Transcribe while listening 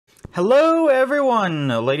Hello everyone,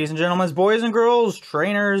 ladies and gentlemen, boys and girls,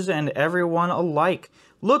 trainers, and everyone alike.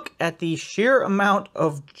 Look at the sheer amount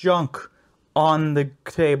of junk on the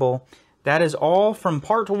table. That is all from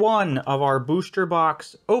part 1 of our booster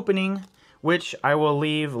box opening, which I will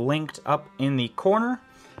leave linked up in the corner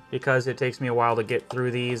because it takes me a while to get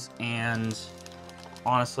through these, and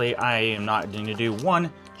honestly, I am not going to do one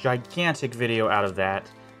gigantic video out of that.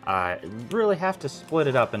 I really have to split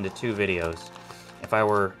it up into 2 videos. If I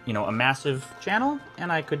were, a massive channel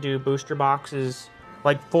and I could do booster boxes,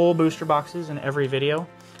 like full booster boxes in every video,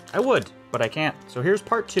 I would, but I can't. So here's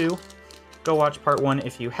part 2. Go watch part 1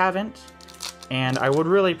 if you haven't. And I would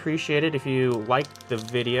really appreciate it if you liked the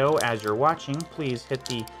video as you're watching. Please hit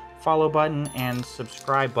the follow button and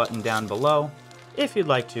subscribe button down below, if you'd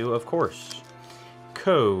like to, of course.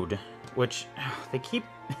 Code, which they keep,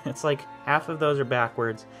 it's like half of those are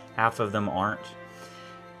backwards, half of them aren't.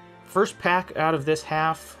 First pack out of this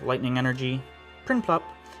half, Lightning Energy, Prinplup,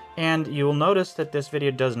 and you will notice that this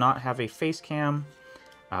video does not have a face cam,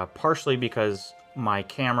 partially because my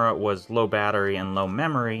camera was low battery and low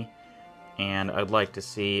memory, and I'd like to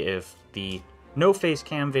see if the no face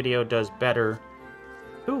cam video does better.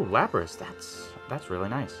 Ooh, Lapras, that's really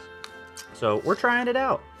nice. So we're trying it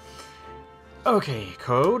out. Okay,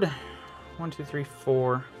 code 1, 2, 3,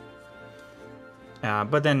 4.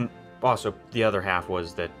 But then also the other half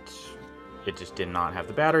was that it just did not have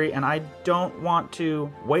the battery, and I don't want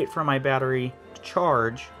to wait for my battery to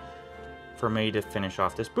charge for me to finish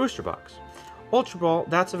off this booster box. Ultra Ball,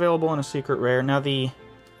 that's available in a secret rare. Now the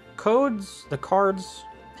cards,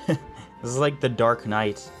 this is like the Dark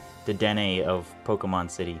Knight, the Dene of Pokemon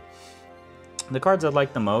City. The cards I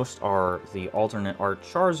like the most are the alternate art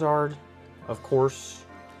Charizard, of course.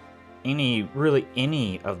 Really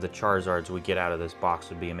any of the Charizards we get out of this box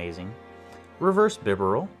would be amazing. Reverse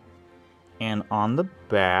Bibarel. And on the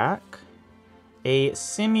back, a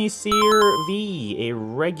Simisear V, a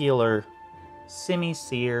regular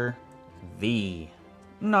Simisear V.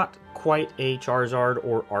 Not quite a Charizard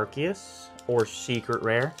or Arceus or secret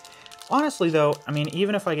rare. Honestly though, I mean,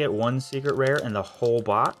 even if I get one secret rare in the whole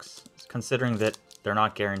box, considering that they're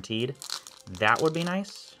not guaranteed, that would be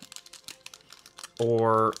nice.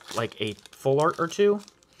 Or like a full art or 2.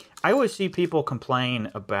 I always see people complain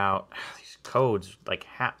about these codes like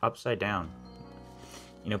upside down.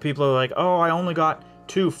 People are like, oh, I only got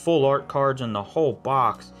 2 full art cards in the whole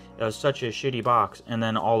box. It was such a shitty box. And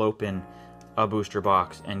then I'll open a booster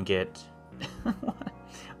box and get...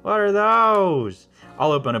 What are those?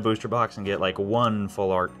 I'll open a booster box and get like 1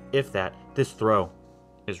 full art, if that. This throw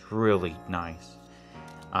is really nice.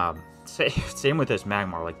 Same with this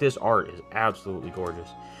Magmar. Like, this art is absolutely gorgeous.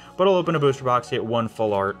 But I'll open a booster box, get 1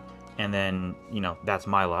 full art, and then, that's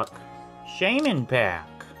my luck. Shaman Pack.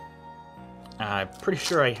 I'm pretty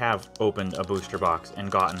sure I have opened a booster box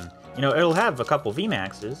and gotten... it'll have a couple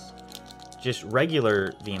VMAXs. Just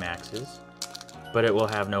regular VMAXs. But it will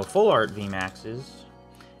have no full art VMAXs.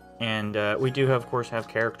 And we do, of course, have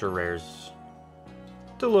character rares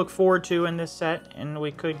to look forward to in this set. And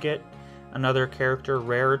we could get another character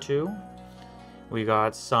rare or 2. We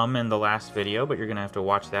got some in the last video, but you're going to have to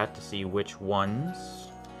watch that to see which ones.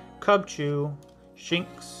 Cubchoo,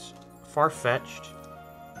 Shinx, Farfetch'd,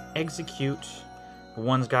 Execute.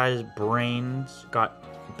 One's got his brains got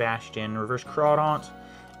bashed in. Reverse Crawdaunt,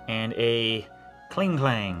 and a Kling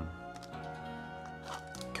Clang.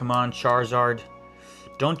 Come on, Charizard.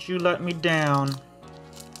 Don't you let me down.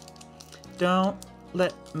 Don't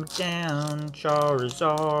let me down,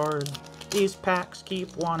 Charizard. These packs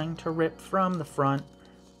keep wanting to rip from the front.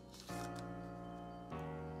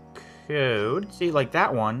 Code. See, like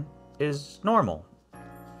that one is normal.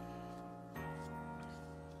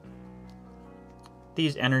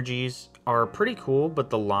 These energies are pretty cool, but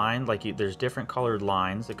the line, there's different colored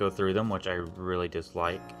lines that go through them, which I really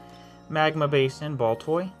dislike. Magma Basin,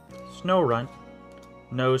 Baltoy, Snorunt,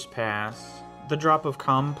 Nose Pass, the Drop of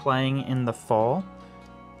Cum playing in the fall.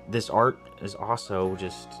 This art is also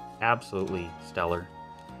just absolutely stellar.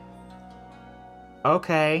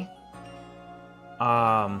 Okay.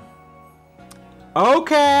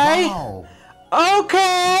 Okay! Wow.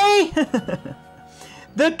 Okay!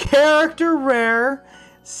 The character rare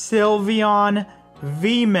Sylveon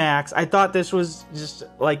VMAX. I thought this was just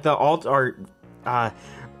like the alt art.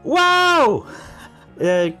 Wow!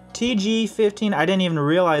 TG15. I didn't even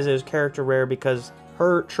realize it was character rare because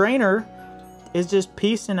her trainer is just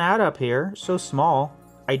piecing out up here. So small.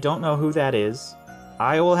 I don't know who that is.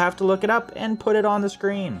 I will have to look it up and put it on the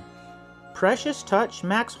screen. Precious Touch,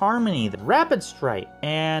 Max Harmony, Rapid Strike,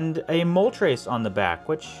 and a Moltres on the back,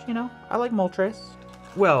 which, I like Moltres.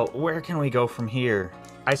 Well, where can we go from here?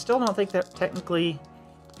 I still don't think that technically,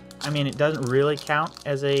 I mean, it doesn't really count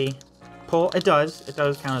as a pull. It does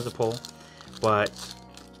count as a pull, but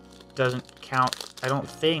it doesn't count, I don't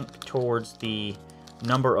think, towards the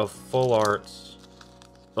number of full arts,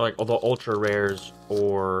 like the ultra rares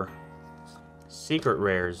or secret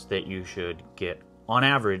rares that you should get on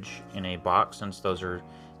average in a box, since those are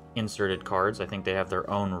inserted cards. I think they have their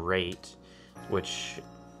own rate, which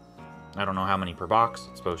I don't know how many per box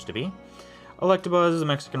it's supposed to be. Electabuzz is a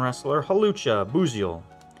Mexican wrestler. Hawlucha, Buziel,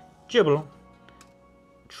 Gible,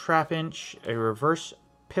 Trapinch, a reverse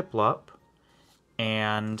Piplup,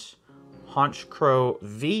 and Honchkrow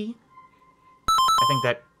V. I think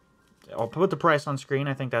that, I'll put the price on screen.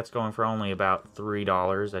 I think that's going for only about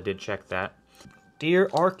 $3. I did check that. Dear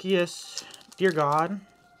Arceus, dear God,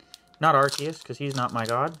 not Arceus, because he's not my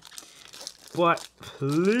god, but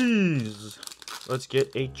please, let's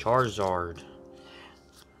get a Charizard.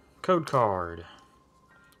 Code card.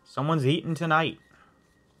 Someone's eating tonight.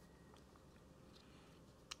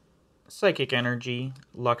 Psychic Energy,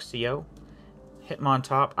 Luxio,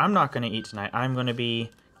 Hitmontop. I'm not going to eat tonight. I'm going to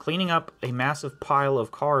be cleaning up a massive pile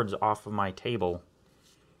of cards off of my table.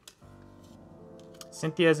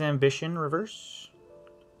 Cynthia's Ambition, reverse.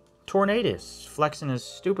 Tornadus, flexing his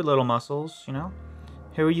stupid little muscles, you know.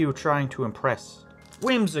 Who are you trying to impress?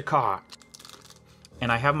 Whimsicott.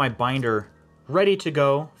 And I have my binder ready to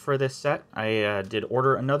go for this set. I did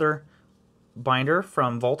order another binder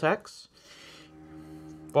from Voltex.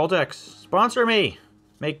 Voltex, sponsor me.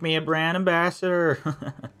 Make me a brand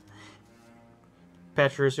ambassador.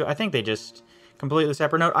 Petrus, I think they just completely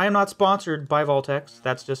separate note. I am not sponsored by Voltex.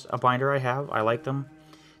 That's just a binder I have. I like them.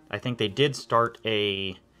 I think they did start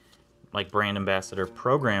a brand ambassador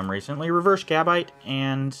program recently. Reverse Gabite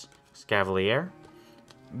and Scavalier.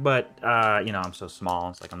 But, you know, I'm so small.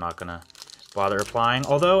 It's like I'm not going to bother applying.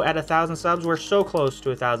 Although, at 1,000 subs, we're so close to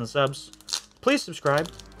 1,000 subs. Please subscribe.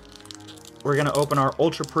 We're going to open our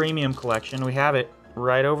Ultra Premium collection. We have it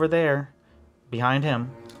right over there, behind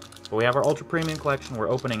him. But we have our Ultra Premium collection. We're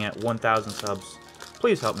opening at 1,000 subs.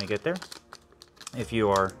 Please help me get there. If you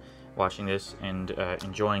are watching this and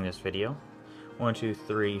enjoying this video. 1, 2,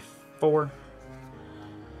 3, 4.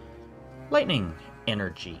 Lightning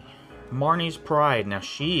Energy. Marnie's Pride. Now,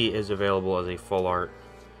 she is available as a full art.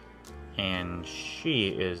 And she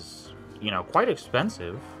is, you know, quite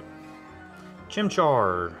expensive.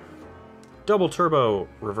 Chimchar. Double Turbo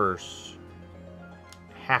Reverse.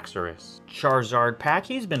 Haxorus. Charizard pack.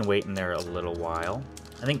 He's been waiting there a little while.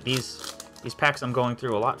 I think these packs I'm going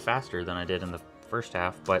through a lot faster than I did in the first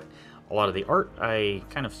half, but a lot of the art I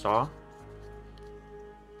kind of saw.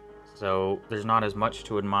 So there's not as much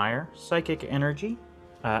to admire. Psychic Energy.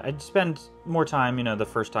 I'd spend more time, you know, the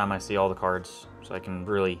first time I see all the cards, so I can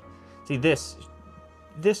really see this.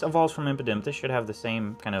 This evolves from Impidimp. This should have the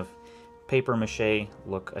same kind of paper mache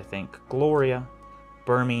look, I think. Gloria,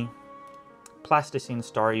 Burmy, Plasticine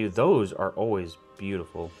Staryu. Those are always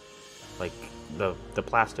beautiful. Like, the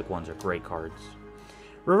plastic ones are great cards.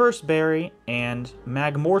 Reverse Berry and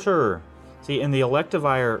Magmortar. See, in the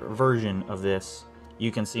Electivire version of this,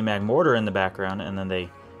 you can see Magmortar in the background, and then they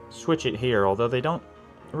switch it here, although they don't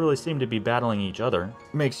really seem to be battling each other.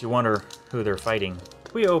 Makes you wonder who they're fighting.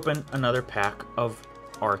 We open another pack of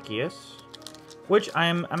Arceus, which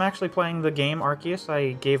I'm actually playing the game Arceus.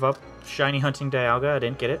 I gave up Shiny Hunting Dialga. I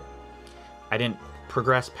didn't get it. I didn't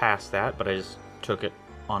progress past that, but I just took it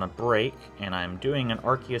on a break, and I'm doing an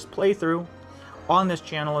Arceus playthrough on this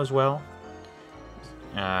channel as well.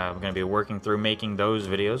 I'm going to be working through making those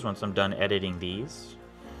videos once I'm done editing these.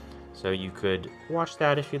 So you could watch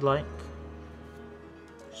that if you'd like.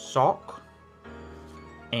 Salk.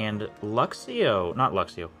 And Luxio. Not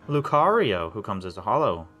Luxio. Lucario, who comes as a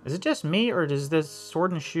holo. Is it just me, or does this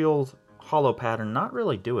Sword and Shield holo pattern not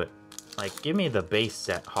really do it? Like, give me the base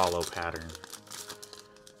set holo pattern.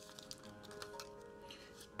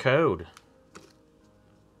 Code.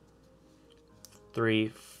 3,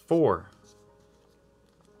 4.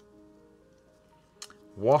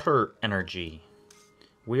 Water Energy.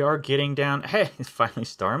 We are getting down... Hey, it's finally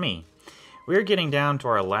Starmie. We are getting down to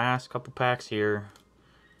our last couple packs here.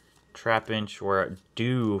 Trapinch, we're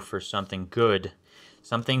due for something good.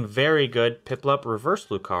 Something very good. Piplup, Reverse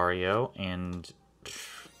Lucario, and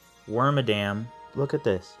Wormadam. Look at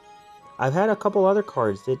this. I've had a couple other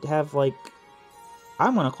cards that have, like...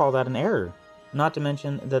 I'm going to call that an error. Not to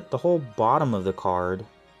mention that the whole bottom of the card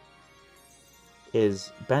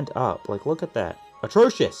is bent up. Like, look at that.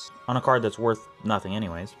 Atrocious! On a card that's worth nothing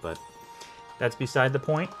anyways, but that's beside the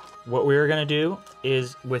point. What we're going to do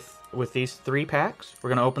is, with these 3 packs, we're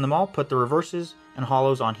going to open them all, put the reverses and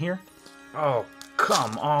holos on here. Oh,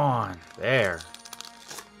 come on. There.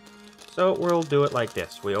 So we'll do it like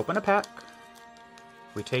this. We open a pack.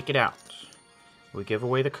 We take it out. We give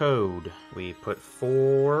away the code. We put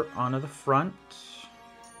 4 onto the front.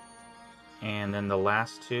 And then the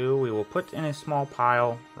last 2 we will put in a small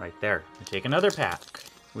pile right there. We take another pack.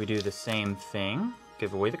 We do the same thing.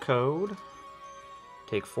 Give away the code.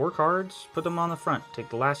 Take 4 cards, put them on the front. Take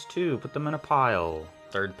the last 2, put them in a pile.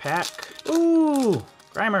 Third pack. Ooh!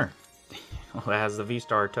 Grimer. Well, that has the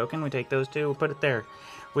V-Star token. We take those 2, we put it there.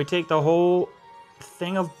 We take the whole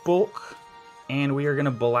thing of bulk, and we are going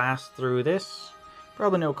to blast through this.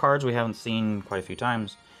 Probably no cards we haven't seen quite a few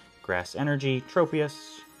times. Grass Energy,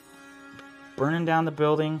 Tropius. Burning down the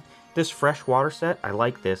building. This fresh water set, I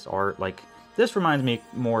like this art. Like, this reminds me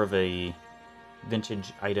more of a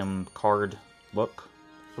vintage item card look.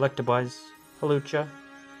 Electabuzz, Hawlucha,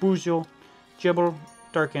 Buzzle, Gibble,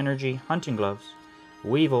 Dark Energy, Hunting Gloves,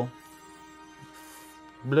 Weevil,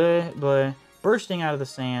 Bleh Bleh, bursting out of the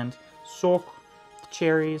sand, Sulk,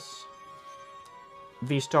 Cherries,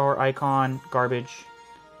 V-Star Icon, Garbage,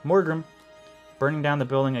 Morgrim, burning down the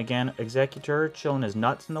building again, Executor, chilling his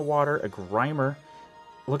nuts in the water, a Grimer.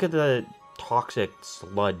 Look at the toxic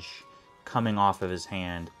sludge coming off of his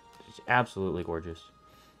hand. It's absolutely gorgeous.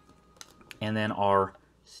 And then our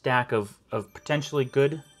stack of potentially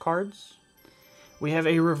good cards. We have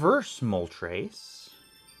a reverse Moltres.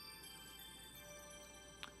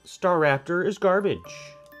 Staraptor is garbage.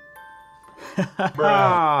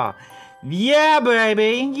 Yeah,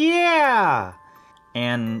 baby, yeah!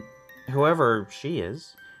 And whoever she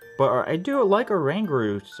is. But I do like a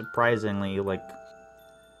Ranguru, surprisingly. Like,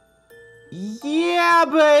 yeah,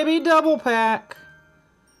 baby, double pack!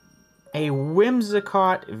 A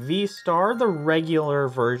Whimsicott V-Star, the regular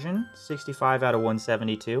version. 65 out of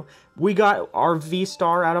 172. We got our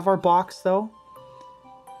V-Star out of our box, though.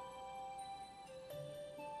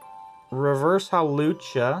 Reverse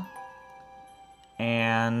Hawlucha.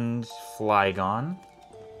 And Flygon.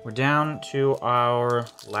 We're down to our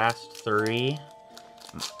last 3.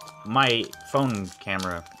 My phone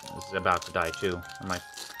camera is about to die, too. Or my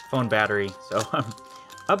phone battery. So I'm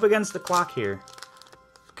up against the clock here.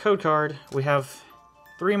 Code card. We have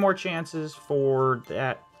 3 more chances for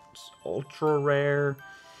that ultra rare.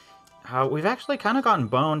 We've actually kind of gotten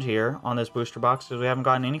boned here on this booster box because we haven't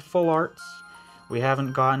gotten any full arts. We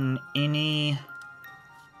haven't gotten any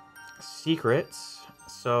secrets.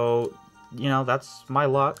 So, you know, that's my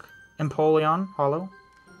luck. Empoleon, hollow.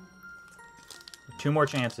 2 more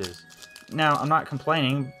chances. Now, I'm not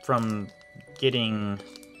complaining from getting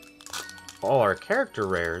all our character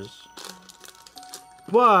rares.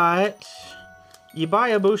 But you buy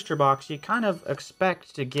a booster box, you kind of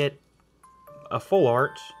expect to get a full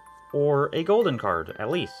art or a golden card, at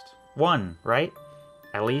least. 1, right?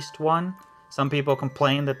 At least 1. Some people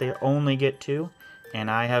complain that they only get 2,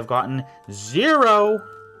 and I have gotten 0!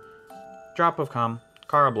 Drop of Cum,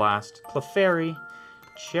 Carablast, Clefairy,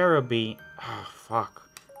 Cherubi, oh fuck,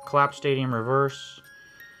 Collapse Stadium Reverse,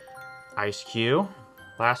 Ice Cube.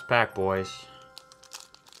 Last pack, boys.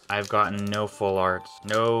 I've gotten no full arts,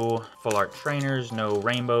 no full art trainers, no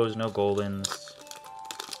rainbows, no goldens.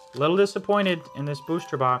 A little disappointed in this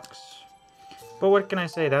booster box. But what can I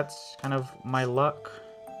say? That's kind of my luck.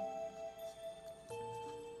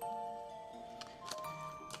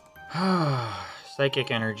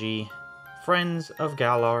 Psychic Energy, Friends of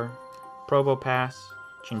Galar, Probopass,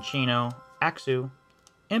 Chinchino, Axew,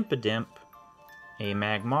 Impidimp, a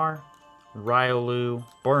Magmar, Riolu,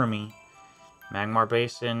 Burmy, Magmar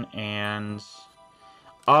Basin, and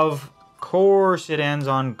of course it ends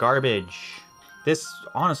on garbage. This,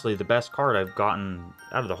 honestly, the best card I've gotten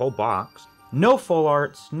out of the whole box. No full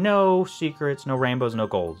arts, no secrets, no rainbows, no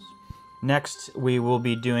golds. Next, we will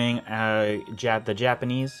be doing the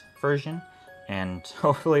Japanese version, and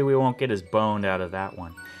hopefully we won't get as boned out of that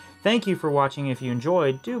one. Thank you for watching. If you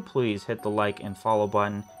enjoyed, do please hit the like and follow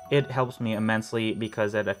button. It helps me immensely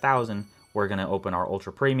because at 1,000, we're going to open our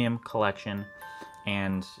Ultra Premium collection.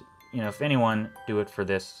 And, you know, if anyone, do it for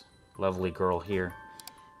this lovely girl here.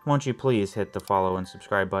 Won't you please hit the follow and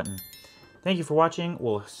subscribe button. Thank you for watching.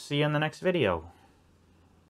 We'll see you in the next video.